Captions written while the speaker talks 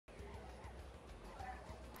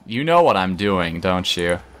You know what I'm doing, don't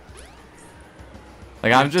you?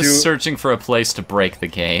 Like, I'm just searching for a place to break the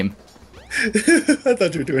game. I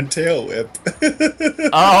thought you were doing tail whip.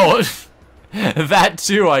 Oh, that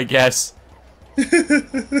too, I guess.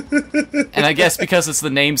 And I guess because it's the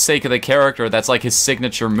namesake of the character, that's like his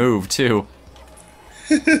signature move, too.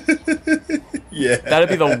 Yeah. That'd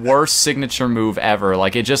be the worst signature move ever.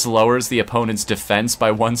 Like, it just lowers the opponent's defense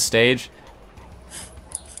by one stage.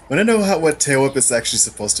 I want to know what tail whip is actually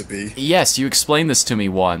supposed to be. Yes, you explained this to me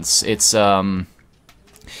once. It's,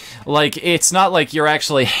 like, it's not like you're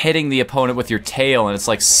actually hitting the opponent with your tail and it's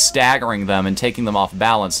like staggering them and taking them off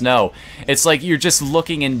balance. No, it's like you're just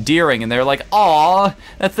looking endearing and they're like, "Aw,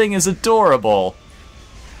 that thing is adorable."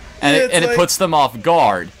 And, Yeah, it puts them off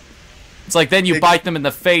guard. It's like then you bite them in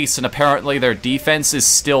the face and apparently their defense is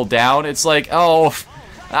still down. It's like, oh,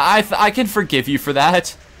 I can forgive you for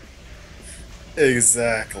that.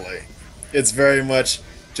 Exactly. It's very much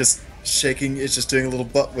just shaking, it's just doing a little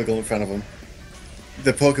butt wiggle in front of them.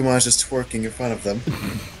 The Pokemon's just twerking in front of them.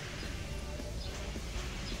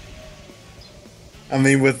 I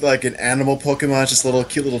mean, with like an animal Pokemon, just a little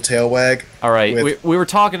cute little tail wag. Alright, we were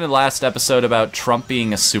talking in the last episode about Trump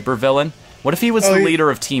being a supervillain. What if he was the leader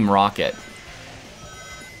of Team Rocket?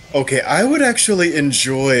 Okay, I would actually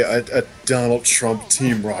enjoy a Donald Trump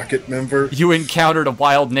Team Rocket member. You encountered a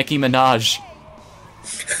wild Nicki Minaj.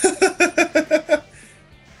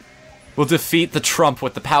 We'll defeat the Trump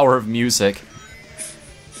with the power of music.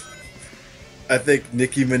 I think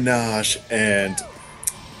Nicki Minaj and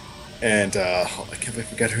I can't believe I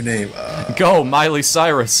forgot her name. Go, Miley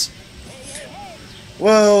Cyrus.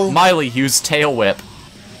 Well, Miley used Tail Whip.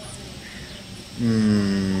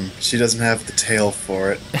 She doesn't have the tail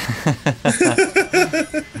for it.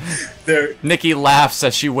 Nikki laughs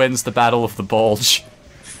as she wins the Battle of the Bulge.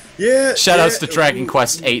 Yeah. Shoutouts to Dragon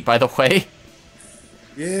Quest VIII, by the way.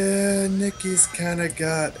 Yeah, Nikki's kind of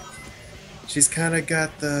got. She's kind of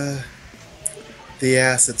got the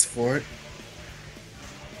assets for it.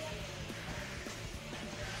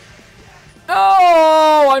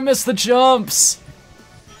 Oh, I missed the jumps.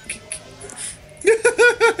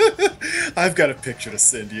 I've got a picture to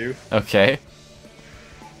send you. Okay.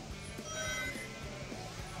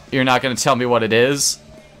 You're not going to tell me what it is?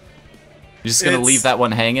 You're just going to leave that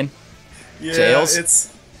one hanging? Yeah,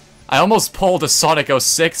 Tails? I almost pulled a Sonic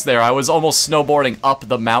 06 there. I was almost snowboarding up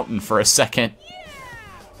the mountain for a second.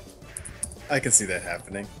 I can see that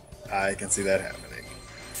happening. I can see that happening.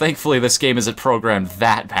 Thankfully, this game isn't programmed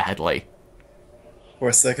that badly. For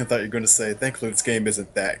a second, thought you were going to say, thankfully this game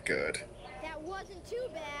isn't that good. That wasn't too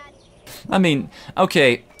bad. I mean,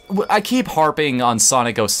 okay, I keep harping on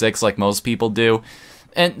Sonic 06 like most people do.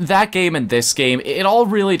 And that game and this game, it all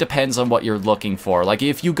really depends on what you're looking for. Like,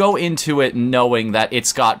 if you go into it knowing that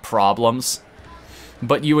it's got problems,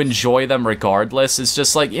 but you enjoy them regardless, it's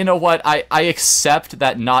just like, you know what, I accept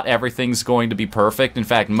that not everything's going to be perfect. In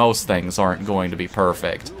fact, most things aren't going to be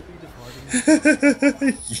perfect.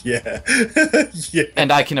 Yeah. Yeah.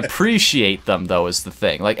 And I can appreciate them, though, is the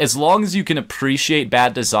thing. Like, as long as you can appreciate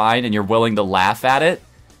bad design and you're willing to laugh at it,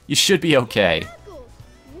 you should be okay.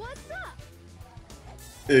 What's up?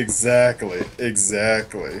 Exactly.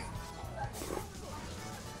 Exactly.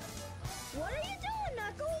 What are you doing,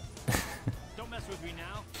 Knuckles? Don't mess with me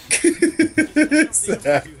now.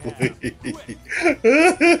 Exactly.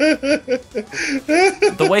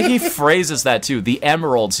 The way he phrases that, too, the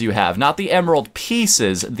emeralds you have. Not the emerald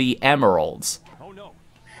pieces, the emeralds. Oh no.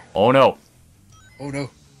 Oh, no. Oh no.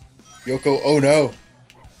 Yoko, oh no.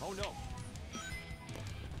 Oh no.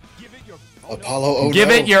 Give it your. Oh, Apollo, oh no. Give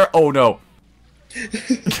it your... Oh, no.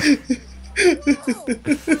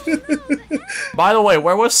 By the way,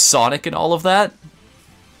 where was Sonic in all of that?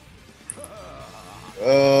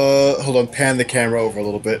 Hold on, pan the camera over a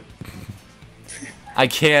little bit. I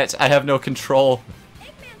can't. I have no control.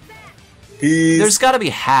 He's... There's gotta be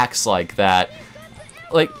hacks like that.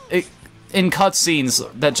 Like, in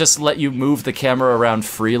cutscenes that just let you move the camera around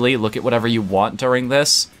freely, look at whatever you want during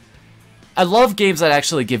this. I love games that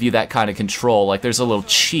actually give you that kind of control. Like, there's a little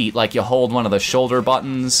cheat, like you hold one of the shoulder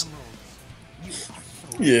buttons.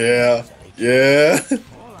 Yeah. Yeah.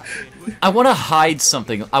 I want to hide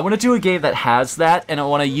something. I want to do a game that has that, and I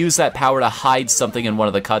want to use that power to hide something in one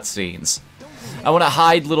of the cutscenes. I want to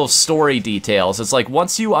hide little story details. It's like,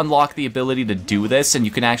 once you unlock the ability to do this, and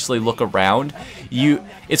you can actually look around,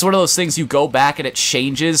 it's one of those things you go back and it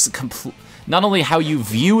changes not only how you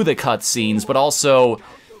view the cutscenes, but also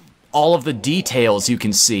all of the details you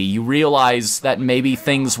can see. You realize that maybe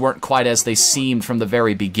things weren't quite as they seemed from the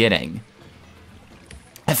very beginning.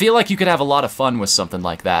 I feel like you could have a lot of fun with something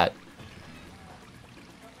like that.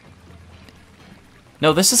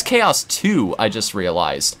 No, this is Chaos 2, I just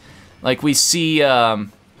realized. Like, we see,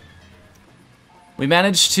 we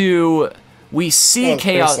managed to... We see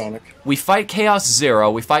Chaos... Sonic. We fight Chaos 0,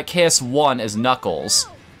 we fight Chaos 1 as Knuckles.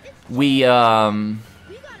 We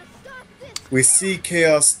see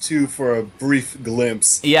Chaos 2 for a brief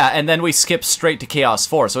glimpse. Yeah, and then we skip straight to Chaos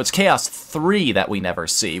 4, so it's Chaos 3 that we never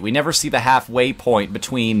see. We never see the halfway point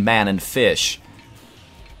between man and fish.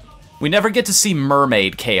 We never get to see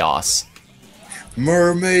Mermaid Chaos.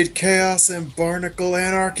 Mermaid Chaos and Barnacle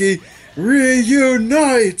Anarchy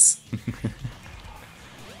reunite!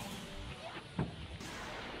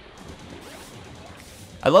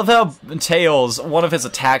 I love how Tails, one of his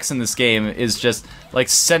attacks in this game is just like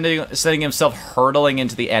sending himself hurtling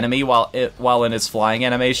into the enemy while in his flying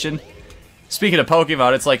animation. Speaking of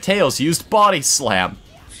Pokemon, it's like Tails used Body Slam.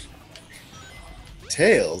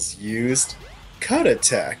 Tails used Cut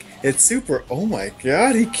Attack. It's super. Oh my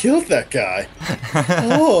god, he killed that guy.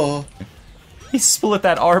 Oh. He split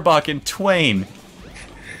that Arbok in twain.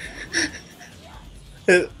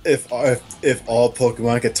 If all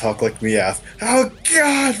Pokemon could talk like Meowth. Oh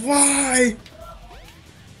god, why?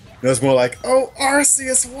 It was more like, oh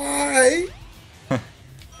Arceus, why?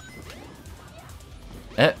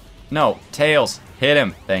 No, Tails, hit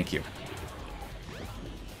him. Thank you.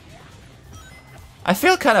 I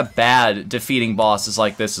feel kind of bad defeating bosses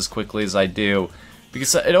like this as quickly as I do,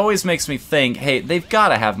 because it always makes me think, hey, they've got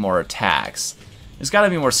to have more attacks. There's got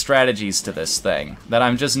to be more strategies to this thing that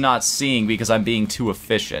I'm just not seeing because I'm being too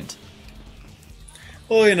efficient.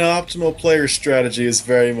 Well, you know, optimal player strategy is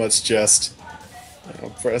very much just, you know,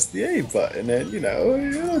 press the A button and, you know,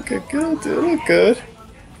 it'll look good.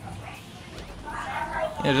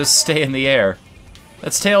 Yeah, just stay in the air.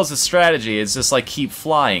 That's Tails' strategy, it's just like keep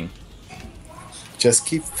flying. Just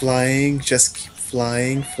keep flying, just keep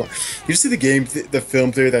flying. You see the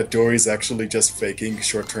film theory that Dory's actually just faking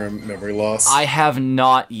short-term memory loss? I have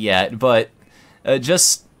not yet, but I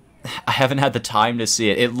haven't had the time to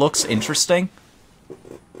see it. It looks interesting.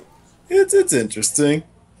 It's interesting.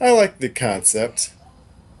 I like the concept.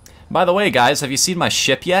 By the way, guys, have you seen my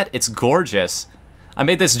ship yet? It's gorgeous. I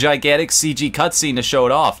made this gigantic CG cutscene to show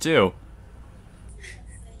it off, too.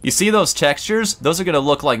 You see those textures? Those are gonna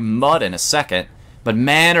look like mud in a second. But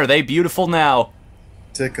man, are they beautiful now.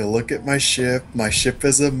 Take a look at my ship. My ship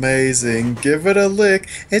is amazing. Give it a lick.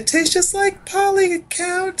 It tastes just like Polly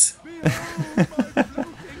account.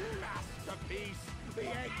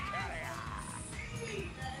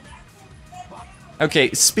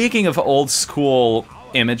 Okay, speaking of old school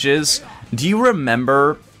images, do you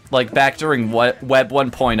remember, like back during Web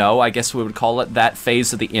 1.0, I guess we would call it, that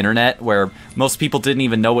phase of the internet where most people didn't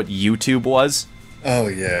even know what YouTube was? Oh,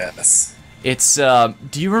 yes. It's, do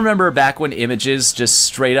you remember back when images just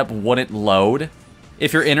straight up wouldn't load?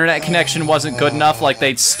 If your internet connection wasn't good enough, like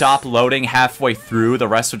they'd stop loading halfway through, the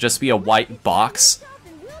rest would just be a white box?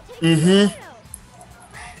 Mm-hmm.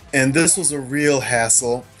 And this was a real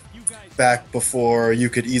hassle back before you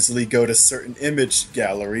could easily go to certain image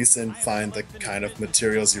galleries and find the kind of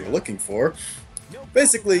materials you were looking for.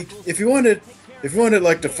 Basically, if you wanted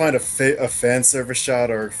like to find a fan service shot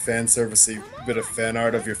or fan servicey bit of fan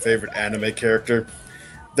art of your favorite anime character,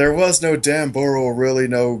 there was no Damboro or really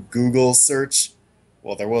no Google search.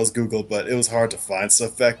 Well, there was Google, but it was hard to find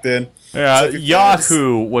stuff back then. Yeah, so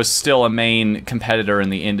Yahoo was still a main competitor in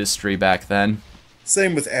the industry back then.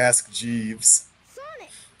 Same with Ask Jeeves. Sonic,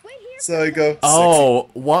 wait here. So you go. Oh,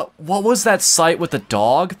 what was that site with the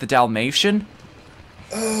dog, the Dalmatian?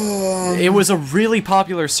 It was a really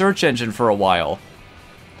popular search engine for a while.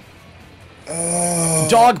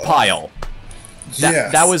 Dogpile.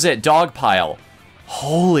 Yes. That was it, Dogpile.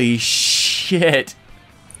 Holy shit.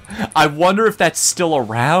 I wonder if that's still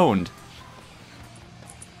around.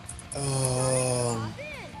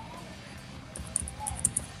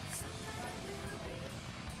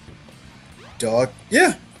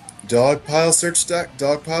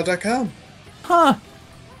 Dogpile.com. Huh.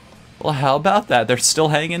 Well, how about that? They're still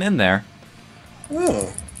hanging in there.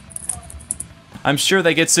 Oh. I'm sure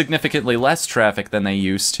they get significantly less traffic than they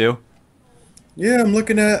used to. Yeah,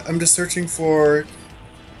 I'm just searching for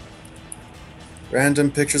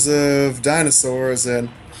random pictures of dinosaurs, and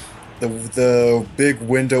the big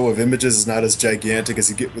window of images is not as gigantic as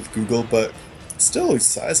you get with Google, but still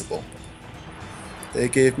sizable.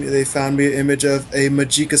 They found me an image of a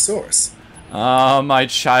Magicosaurus. Oh, my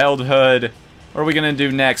childhood. What are we gonna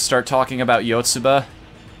do next? Start talking about Yotsuba?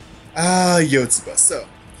 Yotsuba. So,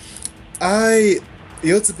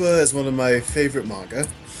 Yotsuba is one of my favorite manga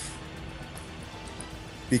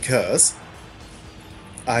because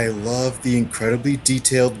I love the incredibly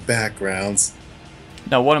detailed backgrounds.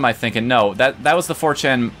 No, what am I thinking? No, that was the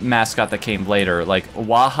 4chan mascot that came later. Like,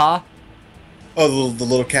 Waha? Oh, the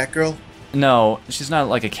little cat girl? No, she's not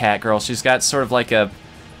like a cat girl. She's got sort of like a...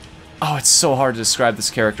 Oh, it's so hard to describe this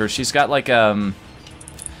character. She's got like a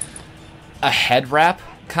head wrap,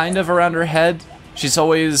 kind of, around her head. She's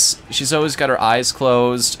always got her eyes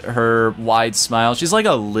closed, her wide smile. She's like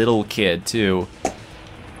a little kid, too.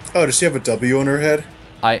 Oh, does she have a W on her head?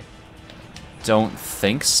 I don't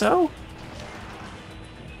think so.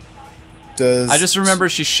 Does I just remember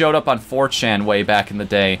she showed up on 4chan way back in the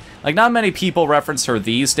day. Like, not many people reference her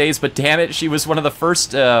these days, but damn it, she was one of the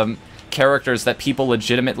first characters that people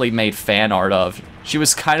legitimately made fan art of. She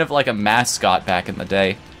was kind of like a mascot back in the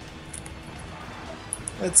day.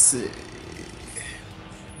 Let's see.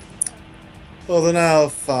 Well, then I'll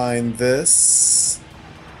find this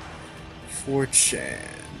 4chan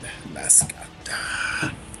mascot.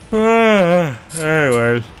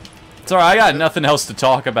 Anyways. Sorry, I got nothing else to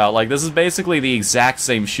talk about. Like, this is basically the exact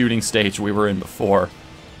same shooting stage we were in before.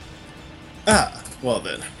 Ah, well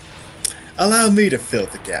then. Allow me to fill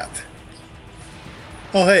the gap.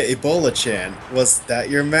 Oh hey, Ebola-chan. Was that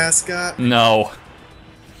your mascot? No.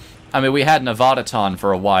 I mean, we had Navadaton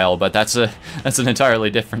for a while, but that's an entirely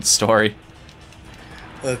different story.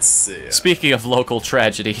 Let's see. Speaking of local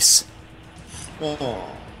tragedies.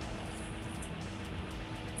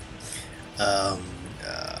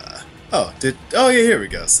 Oh, yeah, here we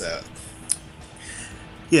go. So,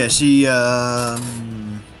 yeah, she had.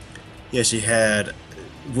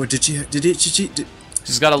 What did she?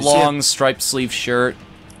 She's got a long striped sleeve shirt.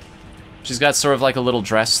 She's got sort of like a little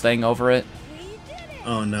dress thing over it.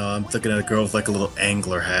 Oh no, I'm looking at a girl with like a little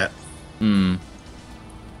angler hat. Hmm.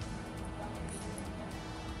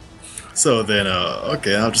 So then,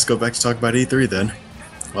 okay, I'll just go back to talk about E3 then,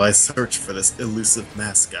 while I search for this elusive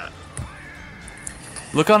mascot.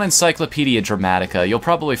 Look on Encyclopedia Dramatica. You'll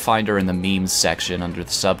probably find her in the memes section under the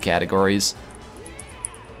subcategories.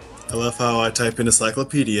 I love how I type in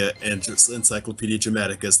Encyclopedia, and just Encyclopedia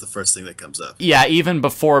Dramatica is the first thing that comes up. Yeah, even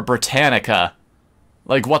before Britannica.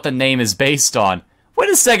 Like, what the name is based on. Wait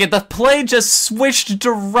a second, the plane just switched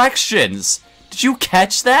directions! Did you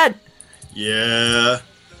catch that? Yeah,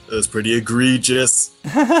 it was pretty egregious.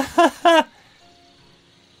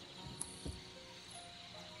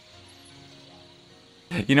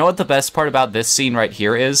 You know what the best part about this scene right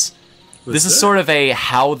here is? This is sort of a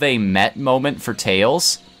how they met moment for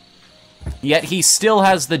Tails. Yet he still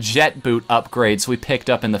has the jet boot upgrades we picked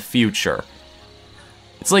up in the future.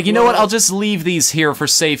 It's like, you know what, I'll just leave these here for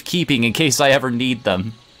safekeeping in case I ever need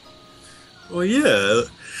them. Well, yeah,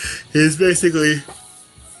 he's basically...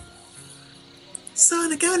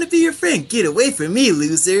 Sonic, I want to be your friend. Get away from me,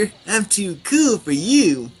 loser. I'm too cool for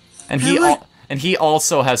you. And he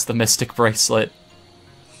also has the Mystic Bracelet.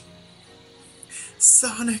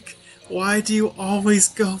 Sonic, why do you always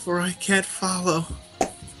go where I can't follow?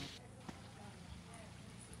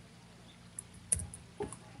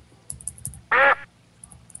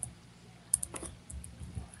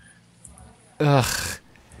 Ugh.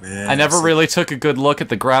 Man, I never really took a good look at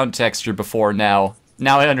the ground texture before now.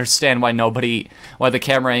 Now I understand why why the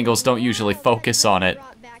camera angles don't usually focus on it.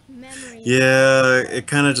 Yeah, it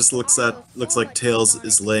kind of just looks like Tails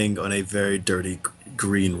is laying on a very dirty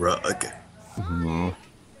green rug.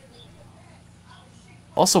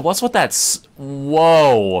 Also, what's with that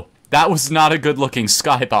whoa! That was not a good-looking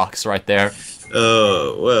skybox right there.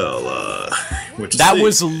 Oh, well, that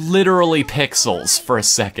was literally pixels for a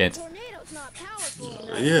second.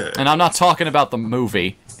 Yeah. And I'm not talking about the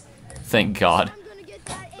movie. Thank God.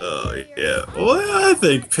 Oh, yeah. Well, I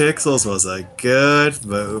think Pixels was a good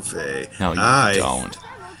movie. No, you don't.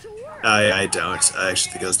 I don't. I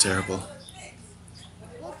actually think it was terrible.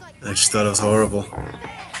 I just thought it was horrible.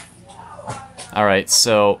 Alright,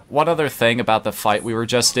 so, one other thing about the fight we were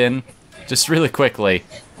just in. Just really quickly.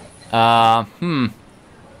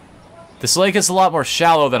 This lake is a lot more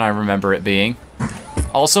shallow than I remember it being.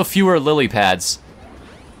 Also, fewer lily pads.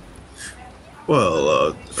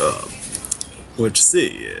 Well, what you see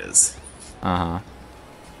is... Uh-huh.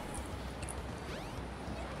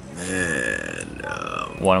 Man,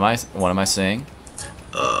 What am I saying?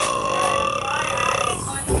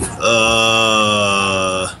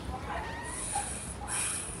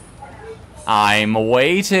 I'm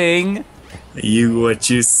waiting. What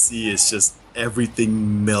you see is just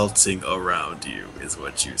everything melting around you is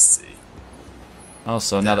what you see. Oh,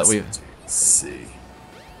 so now that we've... See.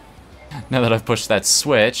 Now that I've pushed that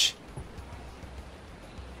switch...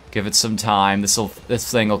 Give it some time,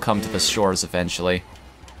 this thing will come to the shores eventually.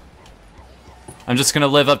 I'm just gonna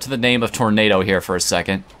live up to the name of Tornado here for a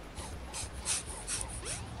second.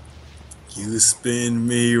 You spin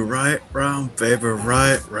me right round, baby,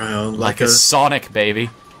 right round. Like a Sonic, baby.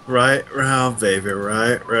 Right round, baby,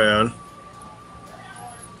 right round.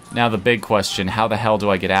 Now the big question, how the hell do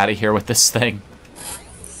I get out of here with this thing?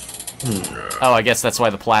 Oh, I guess that's why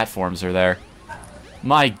the platforms are there.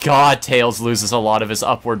 My god, Tails loses a lot of his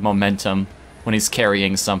upward momentum when he's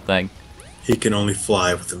carrying something. He can only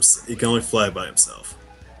fly with him. He can only fly by himself.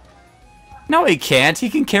 No, he can't. He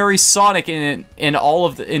can carry Sonic in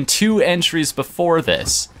two entries before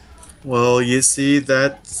this. Well, you see,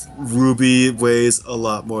 that Ruby weighs a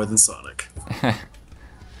lot more than Sonic.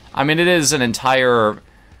 I mean, it is an entire...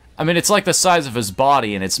 I mean, it's like the size of his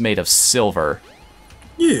body, and it's made of silver.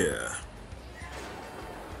 Yeah.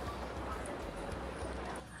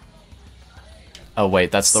 Oh,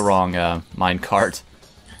 wait, that's the wrong minecart.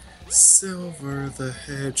 Silver the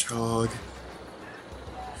Hedgehog.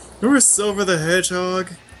 Remember Silver the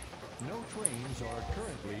Hedgehog? No trains are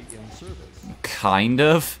currently in service. Kind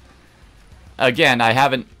of. Again, I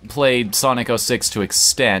haven't played Sonic 06 to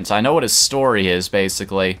extent. I know what his story is,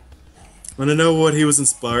 basically. Wanna know what he was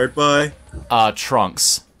inspired by?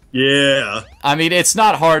 Trunks. Yeah. I mean, it's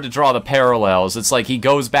not hard to draw the parallels. It's like he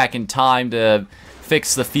goes back in time to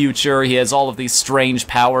fix the future. He has all of these strange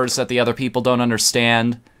powers that the other people don't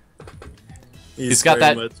understand. He's got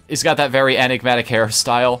that very enigmatic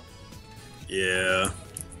hairstyle. Yeah.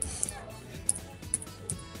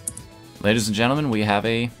 Ladies and gentlemen, we have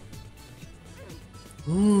a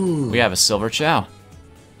Ooh. silver chow.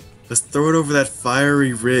 Let's throw it over that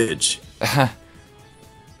fiery ridge.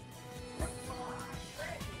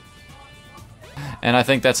 And I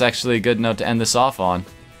think that's actually a good note to end this off on.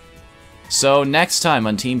 So next time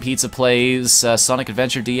on Team Pizza Plays Sonic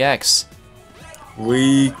Adventure DX.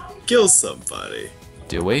 We kill somebody.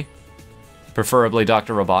 Do we? Preferably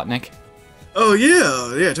Dr. Robotnik. Oh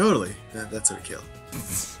yeah, totally. That's what we kill.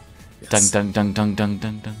 Yes. Dun dun dun dun dun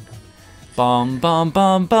dun dun. Bum bum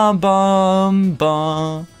bum bum bum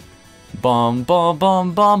bum. Bum bum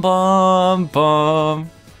bum bum bum bum.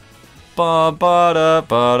 Ba ba da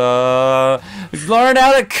ba da. Learn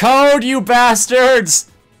how to code, you bastards!